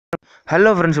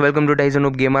Hello friends, welcome to Tyson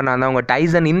Noob Gamer. நான் தான் உங்கள்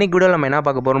டைசன். இன்னைக்கு வீடியோவில் நம்ம என்ன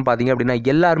பார்க்க போகிறோம் பார்த்தீங்க அப்படின்னா,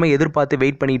 எல்லாருமே எதிர்பார்த்து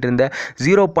வெயிட் பண்ணிட்டு இருந்த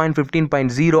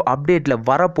 0.15.0 அப்டேட்டில்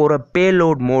வரப்போகிற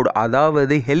பேலோட் மோட்,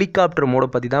 அதாவது ஹெலிகாப்டர் மோடை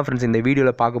பற்றி தான் ஃப்ரெண்ட்ஸ் இந்த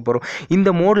வீடியோவில் பார்க்க போகிறோம்.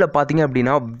 இந்த மோடில் பார்த்தீங்க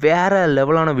அப்படின்னா வேறு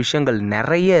லெவலான விஷயங்கள்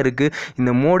நிறைய இருக்குது.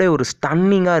 இந்த மோடே ஒரு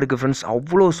ஸ்டன்னிங்காக இருக்குது ஃப்ரெண்ட்ஸ்,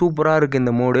 அவ்வளோ சூப்பராக இருக்குது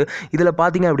இந்த மோடு. இதில்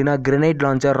பார்த்தீங்க அப்படின்னா grenade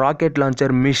launcher, rocket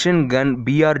launcher, machine gun,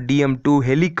 BRDM2,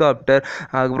 helicopter,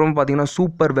 அதுக்கப்புறம் பார்த்தீங்கன்னா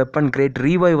சூப்பர் வெப்பன் கிரேட்,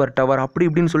 ரீவைவர் டவர், அப்படி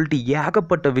இப்படின்னு சொல்லிட்டு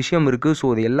ஏகப்பட்ட விஷயம் இருக்குது. ஸோ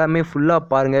அது எல்லாமே ஃபுல்லாக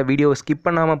பாருங்கள், வீடியோவை ஸ்கிப்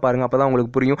பண்ணாமல் பாருங்கள், அப்போ தான்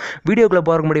உங்களுக்கு புரியும். வீடியோக்குள்ளே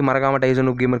போகிறக்கு முன்னாடி மறக்காமல் டைசன்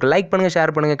நூப் கேமருக்கு லைக் பண்ணுங்கள்,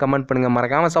 ஷேர் பண்ணுங்கள், கமெண்ட் பண்ணுங்கள்,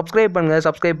 மறக்காமல் சப்ஸ்கிரைப் பண்ணுங்கள்.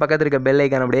 சப்ஸ்கிரைப் பக்கத்தில் இருக்க பெல்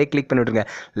ஐக்கான் அப்படியே கிளிக் பண்ணி விட்டுருங்க.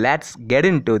 Let's get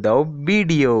into the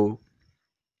video.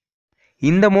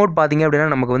 இந்த மோட் பார்த்தீங்க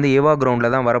அப்படின்னா நமக்கு வந்து ஏவா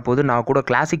கிரவுண்டில் தான் வரப்போகுது. நான் கூட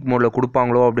கிளாசிக் மோடில்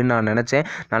கொடுப்பாங்களோ அப்படின்னு நான் நினச்சேன்.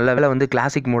 நல்ல வேளை வந்து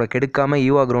கிளாசிக் மோடை கெடுக்காமல்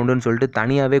ஈவா கிரவுண்டுன்னு சொல்லிட்டு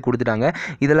தனியாகவே கொடுத்துட்டாங்க.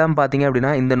 இதெல்லாம் பார்த்தீங்க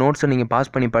அப்படின்னா இந்த நோட்ஸை நீங்கள்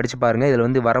பாஸ் பண்ணி படித்து பாருங்கள். இதில்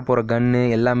வந்து வரப்போகிற கன்று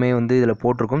எல்லாமே வந்து இதில்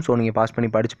போட்டிருக்கும். ஸோ நீங்கள் பாஸ்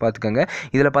பண்ணி படித்து பார்த்துக்கோங்க.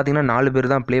 இதில் பார்த்தீங்கன்னா 4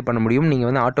 பேர் தான் ப்ளே பண்ண முடியும். நீங்கள்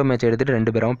வந்து ஆட்டோ மேட்ச் எடுத்துகிட்டு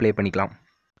 2 பேராகவும் ப்ளே பண்ணிக்கலாம்.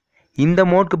 இந்த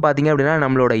மோட்க்கு பார்த்தீங்க அப்படின்னா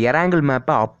நம்மளோட எராங்கிள்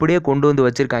மேப்பை அப்படியே கொண்டு வந்து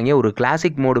வச்சுருக்காங்க. ஒரு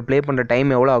கிளாசிக் மோடு ப்ளே பண்ணுற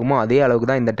டைம் எவ்வளோ ஆகுமோ அதே அளவுக்கு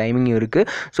தான் இந்த டைமிங்கும் இருக்குது.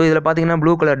 ஸோ இதில் பார்த்தீங்கன்னா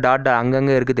ப்ளூ கலர் டாட்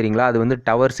அங்கங்கே இருக்குது தெரியுங்களா, அது வந்து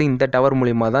டவர்ஸு. இந்த டவர்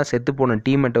மூலிமா தான் செத்து போன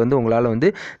டீம்மேட்டை வந்து உங்களால்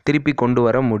வந்து திருப்பி கொண்டு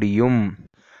வர முடியும்.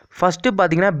 ஃபஸ்ட்டு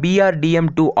பார்த்தீங்கன்னா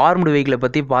BRDM2 ஆர்ம்டு வெஹிக்கிளை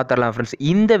பற்றி பார்த்துடலாம் ஃப்ரெண்ட்ஸ்.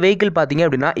 இந்த வெஹிக்கிள் பார்த்தீங்க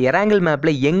அப்படின்னா எராங்கிள்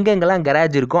மேப்பில் எங்கெங்கெல்லாம்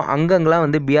கராஜ் இருக்கோ அங்கங்கெல்லாம்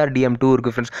வந்து BRDM2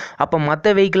 இருக்குது ஃப்ரெண்ட்ஸ். அப்போ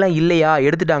மற்ற வெஹிக்கிள்லாம் இல்லையா,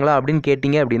 எடுத்துட்டாங்களா அப்படின்னு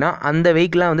கேட்டிங்க அப்படின்னா அந்த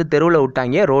வெஹிக்கிள்லாம் வந்து தெருவில்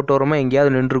விட்டாங்க, ரோட்டோரமாக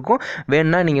எங்கேயாவது நின்றுருக்கும்.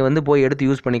 வேணுன்னா நீங்கள் வந்து போய் எடுத்து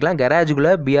யூஸ் பண்ணிக்கலாம்.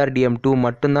 கராஜுக்குள்ளே BRDM2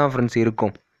 மட்டும்தான் ஃப்ரெண்ட்ஸ்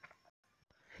இருக்கும்.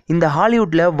 இந்த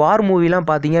ஹாலிவுட்டில் வார் மூவிலாம்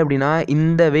பார்த்தீங்க அப்படின்னா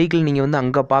இந்த வெஹிக்கிள் நீங்கள் வந்து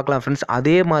அங்கே பார்க்கலாம் ஃப்ரெண்ட்ஸ்.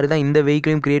 அதே மாதிரி தான் இந்த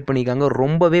வெஹிக்கிளையும் க்ரியேட் பண்ணியிருக்காங்க.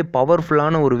 ரொம்பவே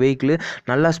பவர்ஃபுல்லான ஒரு வெஹிக்கிள்,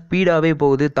 நல்லா ஸ்பீடாகவே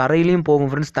போகுது, தரையிலையும் போகும்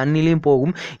ஃப்ரெண்ட்ஸ், தண்ணிலையும்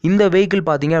போகும். இந்த வெஹிக்கிள்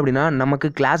பார்த்தீங்க அப்படின்னா நமக்கு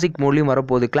கிளாசிக் மோட்லையும்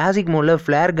வரப்போகுது. கிளாசிக் மோடில்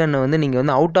ஃப்ளேர் கன்னை வந்து நீங்கள்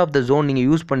வந்து அவுட் ஆஃப் த ஜோன் நீங்கள்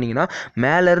யூஸ் பண்ணிங்கன்னா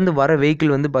மேலேருந்து வர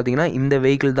வெஹிக்கிள் வந்து பார்த்தீங்கன்னா இந்த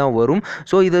வெஹிக்கிள் தான் வரும்.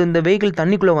 ஸோ இந்த வெஹிக்கிள்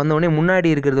தண்ணிக்குள்ளே வந்தோடனே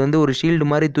முன்னாடி இருக்கிறது வந்து ஒரு ஷீல்டு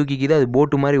மாதிரி தூக்கிக்குது, அது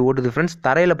போட்டு மாதிரி ஓடுது ஃப்ரெண்ட்ஸ்.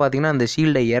 தரையில் பார்த்தீங்கன்னா அந்த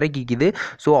ஷீல்டை இறக்கிக்குது.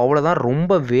 ஸோ அவ்வளோதான்,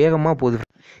 ரொம்ப வேகமாக போகுது.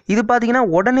 இது பார்த்தீங்கன்னா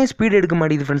உடனே ஸ்பீடு எடுக்க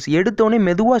மாட்டேங்குது ஃப்ரெண்ட்ஸ். எடுத்தோடனே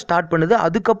மெதுவாக ஸ்டார்ட் பண்ணுது,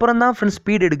 அதுக்கப்புறம் தான் ஃப்ரெண்ட்ஸ்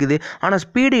ஸ்பீடு எடுக்குது. ஆனால்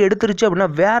ஸ்பீடு எடுத்துருச்சு அப்படின்னா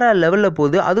வேறு லெவலில்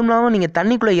போகுது. அதுவும் இல்லாமல் நீங்கள்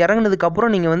தண்ணிக்குள்ளே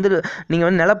இறங்கினதுக்கப்புறம் நீங்கள் வந்து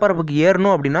நிலப்பரப்புக்கு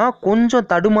ஏறணும் அப்படின்னா கொஞ்சம்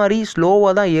தடுமாறி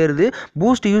ஸ்லோவாக தான் ஏறுது.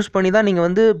 பூஸ்ட் யூஸ் பண்ணி தான் நீங்கள்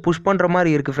வந்து புஷ் பண்ணுற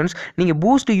மாதிரி இருக்குது ஃப்ரெண்ட்ஸ். நீங்கள்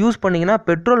பூஸ்ட் யூஸ் பண்ணிங்கன்னா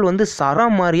பெட்ரோல் வந்து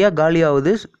சரம் மாதிரியாக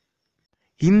காலியாகுது.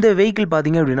 இந்த வெஹிக்கிள்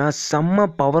பார்த்தீங்க அப்படின்னா செம்ம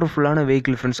பவர்ஃபுல்லான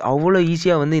வெஹிக்கிள் ஃப்ரெண்ட்ஸ். அவ்வளோ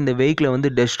ஈஸியாக வந்து இந்த வெஹிக்கிளை வந்து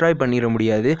டெஸ்ட்ராய் பண்ணிட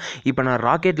முடியாது. இப்போ நான்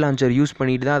ராக்கெட் லான்ச்சர் யூஸ்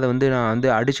பண்ணிட்டு தான் அதை வந்து நான் வந்து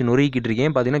அடித்து நொறுக்கிட்டு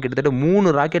இருக்கேன். பார்த்தீங்கன்னா கிட்டத்தட்ட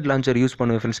 3 ராக்கெட் லான்ச்சர் யூஸ்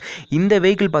பண்ணுவேன் ஃப்ரெண்ட்ஸ். இந்த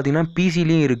வெஹிக்கிள் பார்த்தீங்கன்னா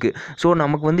பிசிலையும் இருக்குது. ஸோ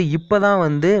நமக்கு வந்து இப்போ தான்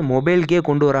வந்து மொபைலுக்கே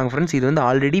கொண்டு வராங்க ஃப்ரெண்ட்ஸ். இது வந்து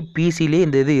ஆல்ரெடி பிசிலே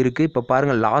இந்த இது இருக்குது. இப்போ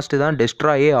பாருங்கள், லாஸ்ட்டு தான்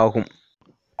டெஸ்ட்ராயே ஆகும்.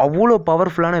 அவ்வளோ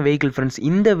பவர்ஃபுல்லான வெஹிக்கிள் ஃப்ரெண்ட்ஸ்.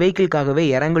 இந்த வெஹிக்கிள்காகவே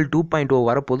எராங்கிள் 2.0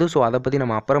 வரப்போகுது. ஸோ அதை பற்றி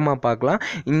நம்ம அப்புறமா பார்க்கலாம்.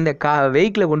 இந்த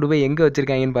வெஹிக்கிளை கொண்டு போய் எங்கே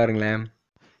வச்சுருக்காங்கன்னு பாருங்களேன்.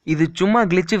 இது சும்மா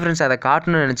கிளிச்சு ஃப்ரெண்ட்ஸ், அதை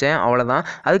காட்டணும்னு நினச்சேன், அவ்வளோதான்.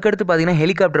 அதுக்கடுத்து பார்த்தீங்கன்னா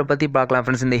ஹெலிகாப்டரை பற்றி பார்க்கலாம்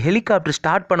ஃப்ரெண்ட்ஸ். இந்த ஹெலிகாப்டர்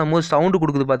ஸ்டார்ட் பண்ணும்போது சவுண்டு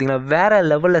கொடுக்குது பார்த்தீங்கன்னா, வேறு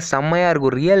லெவலில் செம்மையாக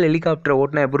இருக்கும். ரியல் ஹெலிகாப்டர்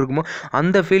ஓட்டினா எப்படி இருக்குமோ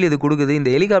அந்த ஃபீல் இது கொடுக்குது.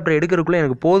 இந்த ஹெலிகாப்டர் எடுக்கிறதுக்குள்ளே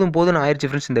எனக்கு போதும்னு ஆயிடுச்சு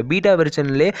ஃப்ரெண்ட்ஸ். இந்த பீட்டா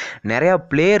வெர்ஷன்லேயே நிறையா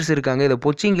பிளேயர்ஸ் இருக்காங்க. இதை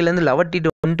பொச்சிங்கிலேருந்து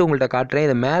லவட்டிட்டு வந்துட்டு உங்கள்கிட்ட காட்டுறேன்.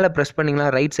 இதை மேலே ப்ரெஸ் பண்ணிங்கன்னா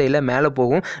ரைட் சைடில் மேலே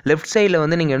போகும், லெஃப்ட் சைடில்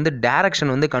வந்து நீங்கள் வந்து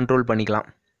டேரக்ஷன் வந்து கண்ட்ரோல் பண்ணிக்கலாம்.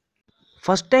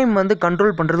 ஃபஸ்ட் டைம் வந்து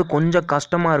கண்ட்ரோல் பண்ணுறது கொஞ்சம்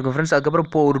கஷ்டமாக இருக்கும் ஃப்ரெண்ட்ஸ். அதுக்கப்புறம்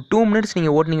இப்போ ஒரு 2 மினிட்ஸ்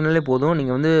நீங்கள் ஓட்டினீங்கனாலே போதும்,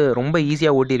 நீங்கள் வந்து ரொம்ப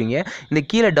ஈஸியாக ஓட்டிடுவீங்க. இந்த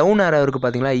கீழே டவுன் ஏரோ இருக்குது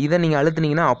பார்த்தீங்களா, இதை நீங்கள்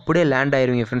அழுத்துனீங்கன்னா அப்படியே லேண்ட்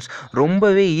ஆயிருவீங்க ஃப்ரெண்ட்ஸ்.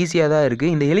 ரொம்பவே ஈஸியாக தான்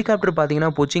இருக்குது. இந்த ஹெலிகாப்டர் பார்த்தீங்கன்னா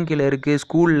பொச்சிங்கில் இருக்குது,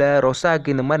 ஸ்கூலில்,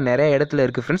 ரொசாக்கு, இந்த மாதிரி நிறைய இடத்துல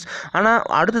இருக்குது ஃப்ரெண்ட்ஸ். ஆனால்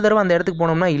அடுத்த தடவை அந்த இடத்துக்கு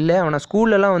போனோம்னா இல்லை, ஆனால்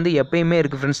ஸ்கூல்லலாம் வந்து எப்பயுமே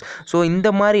இருக்குது ஃப்ரெண்ட்ஸ். ஸோ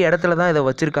இந்த மாதிரி இடத்துல தான் இதை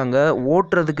வச்சுருக்காங்க.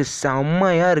 ஓட்டுறதுக்கு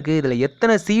செம்மையாக இருக்குது. இதில்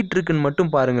எத்தனை சீட் இருக்குதுன்னு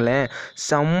மட்டும் பாருங்களேன்,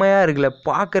 செம்மையாக இருக்குல்ல,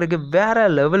 பார்க்குறதுக்கு வேறு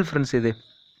லெவல் ஃப்ரெண்ட்ஸ். இது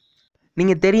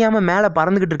நீங்கள் தெரியாமல் மேலே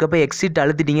பறந்துக்கிட்டு இருக்கப்போ எக்ஸிட்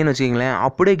அழுத்திட்டீங்கன்னு வச்சுக்கிங்களேன்,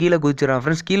 அப்படியே கீழே குதிச்சிடறான்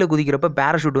ஃப்ரெண்ட்ஸ். கீழே குதிக்கிறப்ப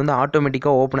பேராஷூட் வந்து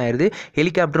ஆட்டோமேட்டிக்காக ஓப்பன் ஆயிடுது.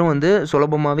 ஹெலிகாப்டரும் வந்து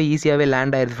சுலபமாகவே ஈஸியாகவே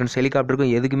லேண்ட் ஆயிடுது ஃப்ரெண்ட்ஸ்.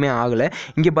 ஹெலிகாப்டருக்கும் எதுக்குமே ஆகலை.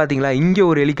 இங்கே பார்த்தீங்களா, இங்கே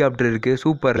ஒரு ஹெலிகாப்டர் இருக்குது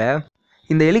சூப்பரில்.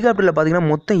 இந்த ஹெலிகாப்டரில் பார்த்தீங்கன்னா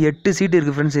மொத்தம் 8 சீட்டு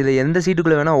இருக்குது ஃப்ரெண்ட்ஸ். இதை எந்த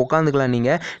சீட்டுக்குள்ளே வேணால் உட்காந்துக்கலாம்.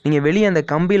 நீங்கள் வெளியே அந்த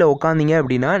கம்பியில் உட்காந்தீங்க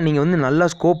அப்படின்னா நீங்கள் வந்து நல்லா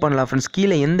ஸ்கோப் பண்ணலாம் ஃப்ரெண்ட்ஸ்.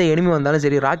 கீழே எந்த எனிமி வந்தாலும்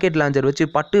சரி ராக்கெட் லான்ச்சர் வச்சு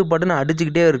பட்டுன்னு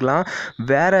அடிச்சுக்கிட்டே இருக்கலாம்.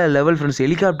 வேறு லெவல் ஃப்ரெண்ட்ஸ்.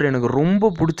 ஹெலிகாப்டர் எனக்கு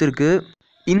ரொம்ப பிடிச்சிருக்கு.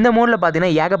 இந்த மோடில்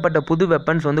பார்த்தீங்கன்னா ஏகப்பட்ட புது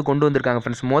வெப்பன்ஸ் வந்து கொண்டு வந்திருக்காங்க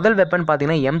ஃப்ரெண்ட்ஸ். முதல் வெப்பன்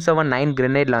பார்த்தீங்கன்னா M79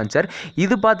 கிரெனேட் லான்ச்சர்.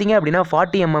 இது பார்த்தீங்க அப்படின்னா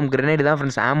 40mm கிரெனேட் தான்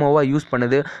ஃப்ரெண்ட்ஸ் ஆமோவாக யூஸ்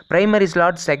பண்ணுது. பிரைமரி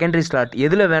ஸ்லாட், செகண்டரி ஸ்லாட்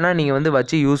எதில் வேணால் நீங்கள் வந்து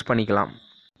வச்சு யூஸ் பண்ணிக்கலாம்.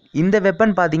 இந்த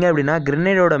வெப்பன் பார்த்தீங்க அப்படின்னா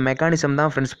கிரெனேடோட மெக்கானிசம்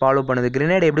தான் ஃப்ரெண்ட்ஸ் ஃபாலோ பண்ணுது.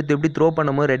 கிரெனேட் எப்படி த்ரோ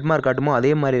பண்ணும்போது ரெட் மார்க் காட்டுமோ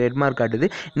அதே மாதிரி ரெட் மார்க் காட்டுது.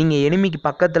 நீங்கள் எனிமிக்கு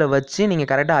பக்கத்தில் வச்சு நீங்கள்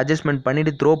கரெக்டாக அட்ஜஸ்ட்மெண்ட்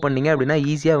பண்ணிவிட்டு த்ரோ பண்ணிங்க அப்படின்னா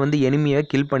ஈஸியாக வந்து எனிமியை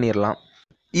கில் பண்ணிடலாம்.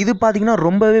 இது பார்த்தீங்கன்னா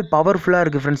ரொம்பவே பவர்ஃபுல்லாக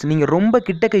இருக்குது ஃப்ரெண்ட்ஸ். நீங்கள் ரொம்ப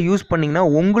கிட்டக்க யூஸ் பண்ணிங்கன்னா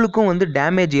உங்களுக்கும் வந்து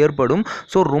டேமேஜ் ஏற்படும்.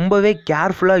 ஸோ ரொம்பவே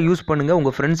கேர்ஃபுல்லாக யூஸ் பண்ணுங்கள்.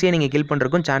 உங்கள் ஃப்ரெண்ட்ஸையே நீங்கள் கில்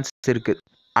பண்ணுறதுக்கும் சான்சஸ் இருக்குது.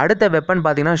 அடுத்த வெப்பன்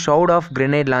பார்த்தீங்கன்னா ஷவுட் ஆஃப்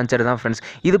கிரெனேட் லான்ச்சர் தான் ஃப்ரெண்ட்ஸ்.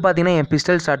 இது பார்த்தீங்கன்னா என்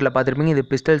பிஸ்டல் ஸ்லாட்டில் பார்த்துருப்பீங்க. இது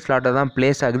பிஸ்டல் ஸ்லாட்டில் தான்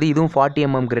பிளேஸ் ஆகுது. இதுவும்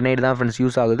 40mm கிரெனேட் தான் ஃப்ரெண்ட்ஸ்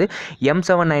யூஸ் ஆகுது.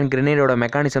 M79 கிரெனேடோட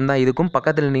மெக்கானிசம் தான் இதுக்கும்.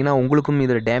 பக்கத்தில் இருந்தீங்கன்னா உங்களுக்கும்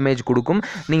இதில் டேமேஜ் கொடுக்கும்.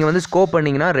 நீங்கள் வந்து ஸ்கோப்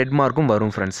பண்ணிங்கன்னா ரெட் மார்க்கும்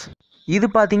வரும் ஃப்ரெண்ட்ஸ். இது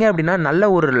பார்த்தீங்க அப்படின்னா நல்ல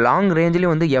ஒரு லாங்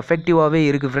ரேஞ்சிலையும் வந்து எஃபெக்டிவாகவே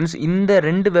இருக்குது ஃப்ரெண்ட்ஸ். இந்த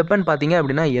 2 வெப்பன் பார்த்தீங்க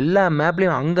அப்படின்னா எல்லா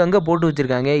மேப்லேயும் அங்கங்கே போட்டு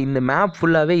வச்சுருக்காங்க. இந்த மேப்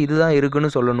ஃபுல்லாகவே இதுதான் இருக்குன்னு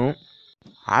சொல்லணும்.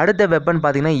 அடுத்த வெப்பன்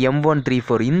பார்த்தீங்கன்னா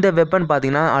M134. இந்த வெப்பன்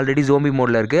பார்த்தீங்கன்னா ஆல்ரெடி ஜோம்பி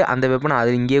மோடில் இருக்குது. அந்த வெப்பன்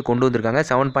அது இங்கேயே கொண்டு வந்திருக்காங்க.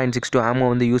 7.62 ஆமோ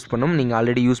வந்து யூஸ் பண்ணும். நீங்கள்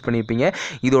ஆல்ரெடி யூஸ் பண்ணியிருப்பீங்க.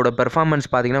 இதோட பெர்ஃபார்மன்ஸ்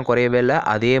பார்த்தீங்கன்னா குறையவே இல்லை.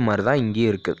 அதே மாதிரி தான்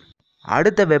இங்கேயும் இருக்குது.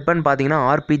 அடுத்த வெப்பன் பார்த்தீங்கன்னா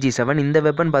RPG-7. இந்த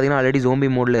வெப்பன் பார்த்தீங்கன்னா ஆல்ரெடி ஜோம்பி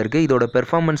மோடில் இருக்குது. இதோட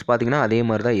பெர்ஃபார்மன்ஸ் பார்த்தீங்கன்னா அதே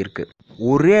மாதிரி தான் இருக்குது.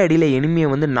 ஒரே அடியில் எனிமியை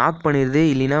வந்து நாக் பண்ணிடுது,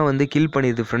 இல்லைனா வந்து கில்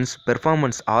பண்ணிடுது ஃப்ரெண்ட்ஸ்.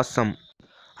 Performance awesome.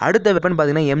 அடுத்த வெப்பன்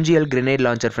பார்த்தீங்கன்னா MGL கிரெனேட்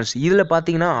லான்ச்சர் ஃப்ரெண்ட்ஸ். இதில்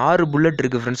பார்த்தீங்கன்னா 6 புல்லட்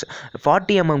இருக்குது ஃப்ரெண்ட்ஸ்.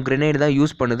 40mm கிரெனேட் தான்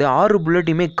யூஸ் பண்ணுது. 6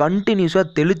 புல்லட்டையுமே கண்டினியூஸாக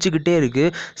தெளிச்சுக்கிட்டே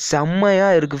இருக்குது.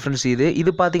 செம்மையாக இருக்குது ஃப்ரெண்ட்ஸ்.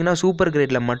 இது பார்த்தீங்கன்னா சூப்பர்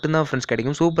கிரேட்டில் மட்டும்தான் ஃப்ரெண்ட்ஸ்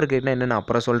கிடைக்கும். சூப்பர் கிரேட்னா என்னென்னு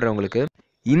அப்புறம் சொல்கிறேன் உங்களுக்கு.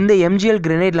 இந்த MGL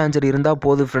கிரெனேட் லான்ச்சர் இருந்தால்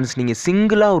போதும் ஃப்ரெண்ட்ஸ். நீங்கள்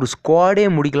சிங்கிளாக ஒரு ஸ்குவாடே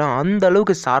முடிக்கலாம். அந்த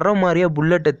அளவுக்கு சர மாதிரியாக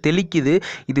புல்லட்டை தெளிக்குது.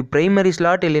 இது பிரைமரி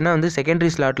ஸ்லாட் இல்லைன்னா வந்து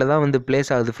செகண்டரி ஸ்லாட்டில் தான் வந்து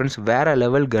பிளேஸ் ஆகுது ஃப்ரெண்ட்ஸ். வேறு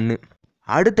லெவல் கன்று.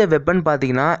 அடுத்த வெப்பன்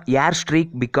பார்த்தீங்கன்னா ஏர்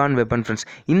ஸ்ட்ரீக் பிகான் வெப்பன் ஃப்ரெண்ட்ஸ்.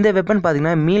 இந்த வெப்பன்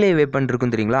பார்த்தீங்கன்னா மீலே வெப்பன்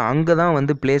இருக்கும் தெரியுங்களா, அங்கே தான்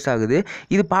வந்து பிளேஸ் ஆகுது.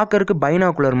 இது பார்க்கறதுக்கு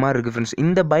பைனாகுலர் மாதிரி இருக்குது ஃப்ரெண்ட்ஸ்.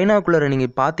 இந்த பைனாகுலரை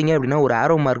நீங்கள் பார்த்தீங்க அப்படின்னா ஒரு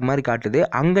ஆரோ மார்க் மாதிரி காட்டுது.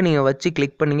 அங்கே நீங்கள் வச்சு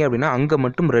கிளிக் பண்ணிங்க அப்படின்னா அங்கே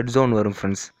மட்டும் ரெட் ஜோன் வரும்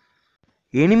ஃப்ரெண்ட்ஸ்.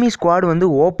 எனிமி ஸ்குவாட் வந்து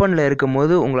ஓப்பனில் இருக்கும்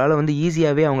போது உங்களால் வந்து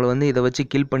ஈஸியாகவே அவங்கள வந்து இதை வச்சு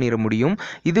கில் பண்ணிட முடியும்.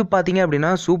 இது பார்த்தீங்க அப்படின்னா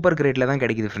சூப்பர் கிரேட்டில் தான்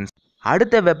கிடைக்குது ஃப்ரெண்ட்ஸ்.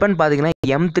 அடுத்த வெப்பன் பார்த்தீங்கன்னா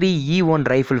M3E1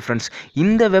 ரைஃபிள் ஃப்ரெண்ட்ஸ்.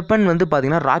 இந்த வெப்பன் வந்து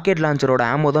பார்த்தீங்கன்னா ராக்கெட் லான்ச்சரோட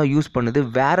ஆமோ தான் யூஸ் பண்ணுது.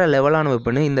 வேறு லெவலான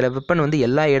வெப்பன். இந்த வெப்பன் வந்து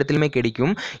எல்லா இடத்துலையுமே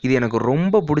கிடைக்கும். இது எனக்கு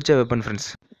ரொம்ப பிடிச்ச வெப்பன் ஃப்ரெண்ட்ஸ்.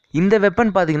 இந்த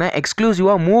வெப்பன் பார்த்தீங்கன்னா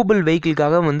எக்ஸ்க்ளூசிவாக மூவபிள்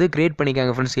வெஹிக்கிள்காக வந்து கிரியேட்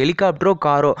பண்ணிக்காங்க ஃப்ரெண்ட்ஸ். ஹெலிகாப்டரோ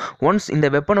காரோ ஒன்ஸ் இந்த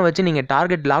வெப்பனை வச்சு நீங்கள்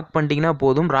டார்கெட் லாக் பண்ணிட்டீங்கன்னா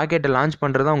போதும், ராக்கெட்டை லான்ச்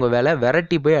பண்ணுறது தான் உங்கள் வேலை.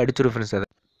 விரட்டி போய் அடிச்சிடும் ஃப்ரெண்ட்ஸ். அதை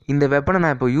இந்த வெப்பனை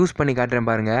நான் இப்போ யூஸ் பண்ணி காட்டுறேன்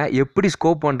பாருங்கள், எப்படி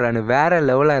ஸ்கோப் பண்ணுறான்னு. வேறு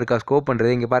லெவலாக இருக்கா ஸ்கோப்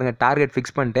பண்ணுறது. இங்கே பாருங்கள், டார்கெட்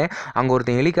ஃபிக்ஸ் பண்ணிட்டேன். அங்கே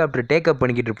ஒருத்தன் ஹெலிகாப்டர் டேக்கப்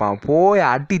பண்ணிக்கிட்டு இருப்பான். போய்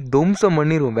அடி தும்சம்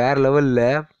பண்ணிடுவோம் வேறு லெவலில்.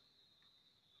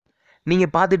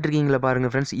 நீங்கள் பார்த்துட்டு இருக்கீங்களா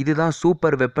பாருங்கள் ஃப்ரெண்ட்ஸ், இதுதான்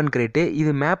சூப்பர் வெப்பன் கிரேட்டு.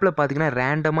 இது மேப்பில் பார்த்தீங்கன்னா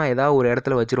ரேண்டமாக ஏதாவது ஒரு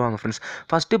இடத்துல வச்சுருவாங்க ஃப்ரெண்ட்ஸ்.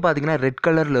 ஃபஸ்ட்டு பார்த்தீங்கன்னா ரெட்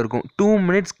கலரில் இருக்கும். 2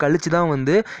 மினிட்ஸ் கழிச்சு தான்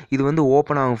வந்து இது வந்து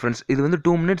ஓப்பன் ஆகும் ஃப்ரெண்ட்ஸ். இது வந்து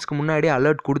 2 மினிட்ஸ்க்கு முன்னாடியே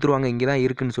அலர்ட் கொடுத்துருவாங்க இங்கே தான்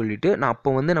இருக்குன்னு சொல்லிட்டு. நான்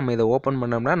அப்போ வந்து நம்ம இதை ஓப்பன்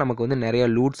பண்ணோம்னா நமக்கு வந்து நிறையா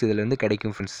லூட்ஸ் இதுலேருந்து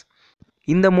கிடைக்கும் ஃப்ரெண்ட்ஸ்.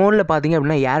 இந்த மோடில் பார்த்தீங்க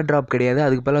அப்படின்னா ஏர் ட்ராப் கிடையாது.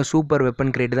 அதுக்கு பதிலாக சூப்பர்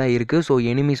வெப்பன் கிரேட் தான் இருக்குது. ஸோ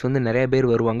எனிமீஸ் வந்து நிறைய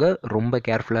பேர் வருவாங்க. ரொம்ப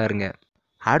கேர்ஃபுல்லாக இருங்க.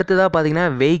 அடுத்ததாக பார்த்தீங்கன்னா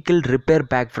வெஹிக்கிள் ரிப்பேர்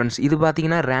பேக் ஃப்ரெண்ட்ஸ். இது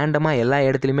பார்த்தீங்கன்னா ரேண்டமாக எல்லா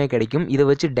இடத்துலையுமே கிடைக்கும். இதை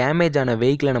வச்சு டேமேஜ் ஆன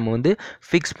வெஹிக்கிளை நம்ம வந்து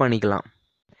ஃபிக்ஸ் பண்ணிக்கலாம்.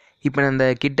 இப்போ நான் இந்த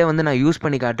கிட்டை வந்து நான் யூஸ்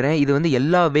பண்ணி காட்டுறேன். இது வந்து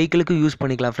எல்லா வெஹிக்கிளுக்கும் யூஸ்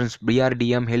பண்ணிக்கலாம் ஃப்ரெண்ட்ஸ்.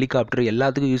 BRDM ஹெலிகாப்டர்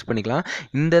எல்லாத்துக்கும் யூஸ் பண்ணிக்கலாம்.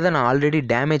 இந்த இதை நான் ஆல்ரெடி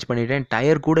டேமேஜ் பண்ணிட்டேன்.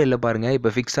 டயர் கூட இல்லை பாருங்கள்,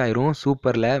 இப்போ ஃபிக்ஸ் ஆயிரும்.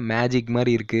 சூப்பரில் மேஜிக்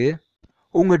மாதிரி இருக்குது.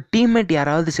 உங்கள் டீம்மேட்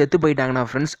யாராவது செத்து போயிட்டாங்கன்னா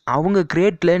ஃப்ரெண்ட்ஸ், அவங்க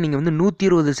கிரேட்டில் நீங்கள் வந்து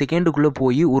 120 செகண்டுக்குள்ளே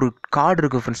போய் ஒரு கார்டு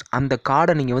இருக்குது ஃப்ரெண்ட்ஸ். அந்த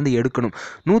கார்டை நீங்கள் வந்து எடுக்கணும்.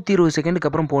 120 செகண்டுக்கு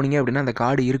அப்புறம் போனீங்க அப்படின்னா அந்த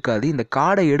கார்டு இருக்காது. இந்த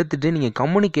கார்டை எடுத்துகிட்டு நீங்கள்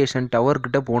கம்யூனிகேஷன்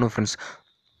டவர்கிட்ட போகணும் ஃப்ரெண்ட்ஸ்.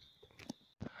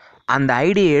 அந்த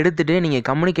ஐடியை எடுத்துகிட்டு நீங்கள்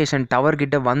கம்யூனிகேஷன்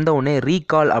டவர்கிட்ட வந்தவுடனே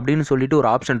ரீகால் அப்படின்னு சொல்லிட்டு ஒரு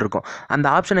ஆப்ஷன் இருக்கும். அந்த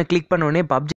ஆப்ஷனை கிளிக் பண்ணவுடனே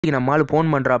பப்ஜிக்கு நம்மளால்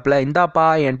ஃபோன் பண்ணுறாப்புல, இந்தாப்பா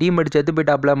என் டீம்மேட் செத்து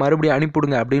போயிட்டாப்புல, மறுபடியும்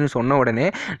அனுப்பிவிடுங்க அப்படின்னு சொன்ன உடனே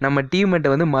நம்ம டீம்மேட்டை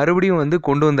வந்து மறுபடியும் வந்து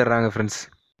கொண்டு வந்துடுறாங்க ஃப்ரெண்ட்ஸ்.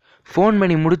 ஃபோன்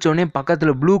பண்ணி முடித்தோடனே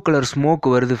பக்கத்தில் ப்ளூ கலர் ஸ்மோக்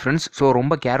வருது ஃப்ரெண்ட்ஸ். ஸோ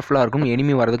ரொம்ப கேர்ஃபுல்லாக இருக்கும்.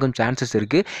 எனிமி வரதுக்கும் சான்சஸ்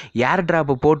இருக்குது. ஏர்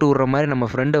ட்ராப்பை போட்டு விட்ற மாதிரி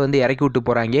நம்ம ஃப்ரெண்டை வந்து இறக்கி விட்டு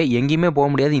போகிறாங்க. எங்கேயுமே போக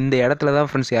முடியாது. இந்த இடத்துல தான்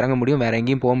ஃப்ரெண்ட்ஸ் இறங்க முடியும். வேறு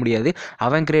எங்கேயும் போக முடியாது.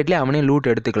 அவன் கிரேட்லேயே அவனே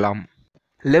லூட் எடுத்துக்கலாம்.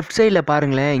 லெஃப்ட் சைடில்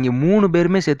பாருங்களேன், இங்கே 3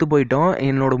 பேருமே செத்து போயிட்டோம்.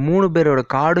 என்னோட 3 பேரோட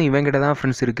கார்டும் இவங்கிட்ட தான்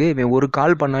ஃப்ரெண்ட்ஸ் இருக்குது. இவன் ஒரு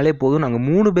கால் பண்ணாலே போதும், நாங்கள்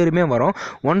 3 பேருமே வரோம்.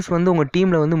 ஒன்ஸ் வந்து உங்கள்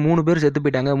டீமில் வந்து 3 பேர் செத்து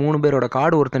போயிட்டாங்க, 3 பேரோட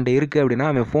கார்டு ஒருத்தன்ட்ட இருக்குது அப்படின்னா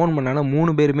அவன் ஃபோன் பண்ணானா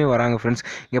 3 பேருமே வராங்க ஃப்ரெண்ட்ஸ்.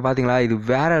 இங்கே பார்த்தீங்களா, இது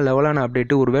வேறு லெவலான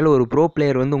அப்டேட்டு. ஒருவேளை ஒரு ப்ரோ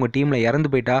பிளேயர் வந்து உங்கள் டீமில்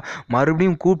இறந்து போயிட்டா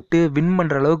மறுபடியும் கூப்பிட்டு வின்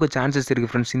பண்ணுற அளவுக்கு சான்சஸ்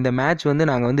இருக்குது ஃப்ரெண்ட்ஸ். இந்த மேட்ச் வந்து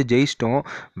நாங்கள் வந்து ஜெயிச்சிட்டோம்.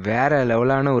 வேறு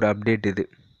லெவலான ஒரு அப்டேட் இது.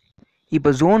 இப்போ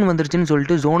ஜோன் வந்துருச்சுன்னு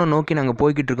சொல்லிட்டு ஜோனை நோக்கி நாங்கள்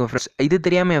போய்கிட்டு இருக்கோம் ஃப்ரெண்ட்ஸ். இது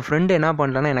தெரியாமல் என் ஃப்ரெண்டு என்ன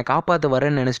பண்ணுறான்னா, என்னை காப்பாற்ற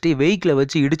வரேன்னு நினச்சிட்டு வெஹிக்கிளை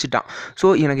வச்சு இடிச்சிட்டான். ஸோ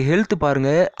எனக்கு ஹெல்த்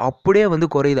பாருங்கள் அப்படியே வந்து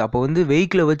குறையுது. அப்போ வந்து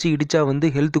வெஹிக்கிளை வச்சு இடித்தா வந்து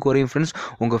ஹெல்த் குறையும் ஃப்ரெண்ட்ஸ்.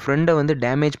 உங்கள் ஃப்ரெண்டை வந்து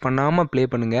டேமேஜ் பண்ணாமல் ப்ளே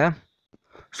பண்ணுங்கள்.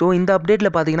 ஸோ இந்த அப்டேட்டில்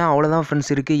பார்த்தீங்கன்னா அவ்வளோதான்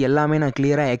ஃப்ரெண்ட்ஸ் இருக்குது. எல்லாமே நான்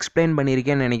கிளியராக எக்ஸ்பிளைன்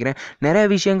பண்ணியிருக்கேன்னு நினைக்கிறேன். நிறைய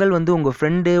விஷயங்கள் வந்து உங்கள்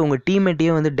ஃப்ரெண்டு உங்கள்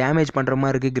டீம்மேட்டையே வந்து டேமேஜ் பண்ணுற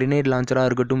மாதிரி இருக்குது. கிரெனேட் லான்ச்சராக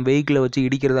இருக்கட்டும், வெஹிக்கிளை வச்சு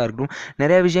இடிக்கிறதா இருக்கட்டும்,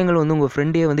 நிறைய விஷயங்கள் வந்து உங்கள்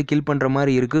ஃப்ரெண்டையே வந்து கில் பண்ணுற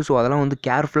மாதிரி இருக்குது. ஸோ அதெல்லாம் வந்து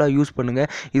கேர்ஃபுல்லாக யூஸ் பண்ணுங்கள்.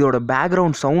 இதோட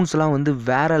பேக்ரவுண்ட் சவுண்ட்ஸ்லாம் வந்து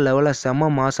வேறு லெவலில் செம்ம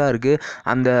மாசாக இருக்குது.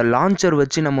 அந்த லான்ச்சர்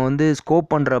வச்சு நம்ம வந்து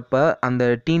ஸ்கோப் பண்ணுறப்ப அந்த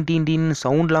டீன் டீன் டீன்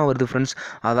சவுண்ட்லாம் வருது ஃப்ரெண்ட்ஸ்.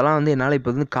 அதெல்லாம் வந்து என்னால்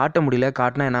இப்போ வந்து காட்ட முடியல.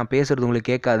 காட்டினா நான் பேசுகிறது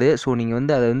உங்களுக்கு கேட்காது. ஸோ நீங்கள்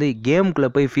வந்து அதை வந்து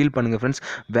கேமுக்குள்ளே போய் ஃபீல் பண்ணுங்கள் ஃப்ரெண்ட்ஸ்.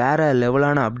 வேறு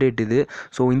லெவலான அப்டேட் இது.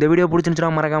 ஸோ இந்த வீடியோ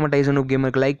பிடிச்சிருந்துச்சுன்னா மறக்காமல் டைசன் நூப்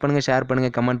கேமருக்கு லைக் பண்ணுங்கள், ஷேர்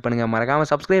பண்ணுங்கள், கமெண்ட் பண்ணுங்கள்.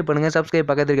 மறக்காமல் சப்ஸ்கிரைப் பண்ணுங்கள். சப்ஸ்கிரைப்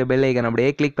பக்கத்தில் இருக்க பெல் ஐக்கன்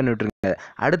அப்படியே கிளிக் பண்ணி விட்டுருங்க.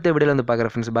 அடுத்த வீடியோவில் வந்து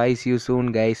பார்க்குறேன் friends. Bye, see you soon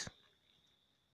guys.